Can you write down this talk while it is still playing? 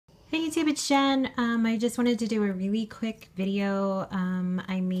Hey YouTube, it's Jen. I just wanted to do a really quick video.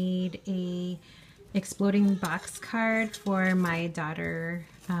 I made a exploding box card for my daughter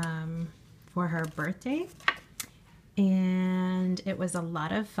for her birthday. And it was a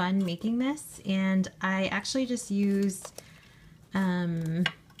lot of fun making this. And I actually just used a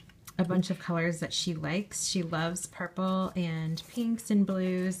bunch of colors that she likes. She loves purple and pinks and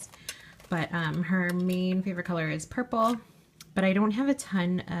blues, but her main favorite color is purple. But I don't have a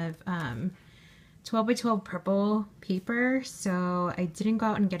ton of 12 by 12 purple paper, so I didn't go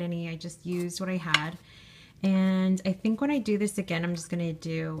out and get any. I just used what I had. And I think when I do this again, I'm just going to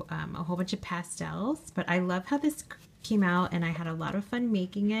do a whole bunch of pastels. But I love how this came out, and I had a lot of fun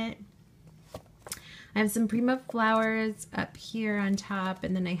making it. I have some Prima flowers up here on top,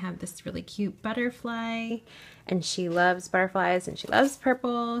 and then I have this really cute butterfly. And she loves butterflies, and she loves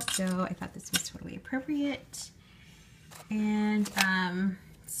purple, so I thought this was totally appropriate. And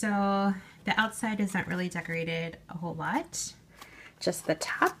so the outside isn't really decorated a whole lot, just the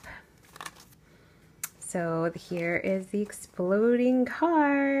top. So here is the exploding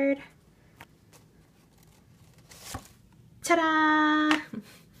card. Ta-da!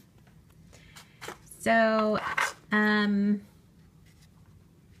 So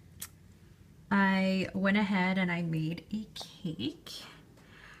I went ahead and I made a cake.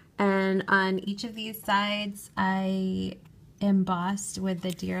 And on each of these sides, I embossed with the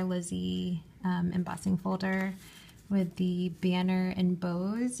Dear Lizzy embossing folder with the banner and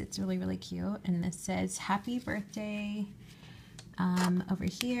bows. It's really, really cute. And this says, "Happy birthday." Over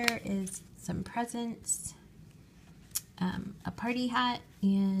here is some presents, a party hat,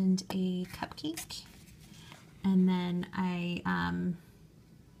 and a cupcake. And then I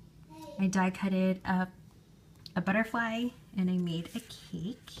die cutted up a butterfly, and I made a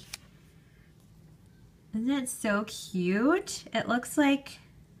cake. Isn't it so cute? It looks like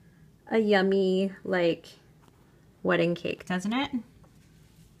a yummy, like, wedding cake, doesn't it?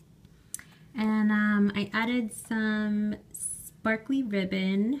 And I added some sparkly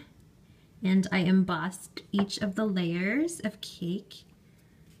ribbon, and I embossed each of the layers of cake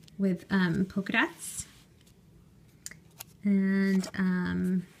with polka dots. And I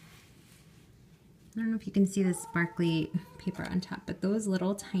don't know if you can see the sparkly paper on top, but those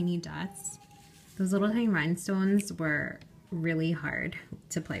little tiny dots, those little tiny rhinestones were really hard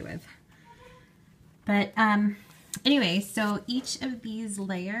to play with. But anyway, so each of these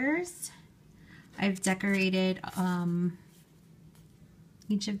layers, I've decorated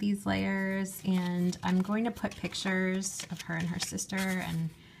each of these layers, and I'm going to put pictures of her and her sister and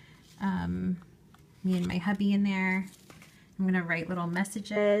me and my hubby in there. I'm going to write little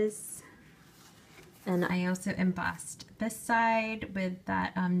messages. And I also embossed this side with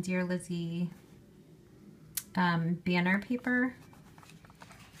that Dear Lizzy banner paper.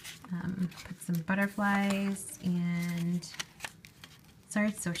 Put some butterflies, and sorry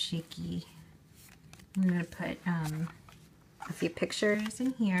it's so shaky. I'm going to put a few pictures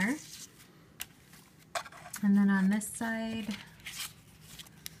in here. And then on this side,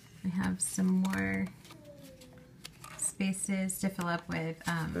 I have some more spaces to fill up with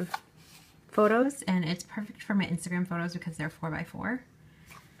photos, and it's perfect for my Instagram photos because they're 4x4.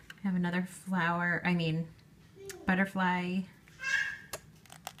 I have another butterfly.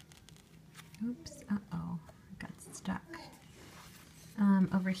 Oops, uh-oh, I got stuck.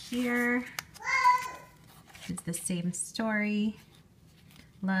 Over here is the same story,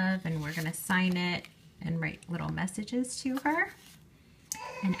 love, and we're gonna sign it and write little messages to her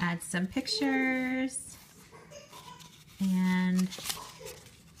and add some pictures, and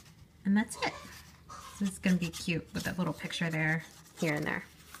that's it. So it's gonna be cute with a little picture there, here and there.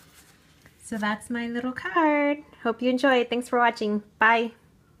 So that's my little card. Hope you enjoyed. Thanks for watching. Bye.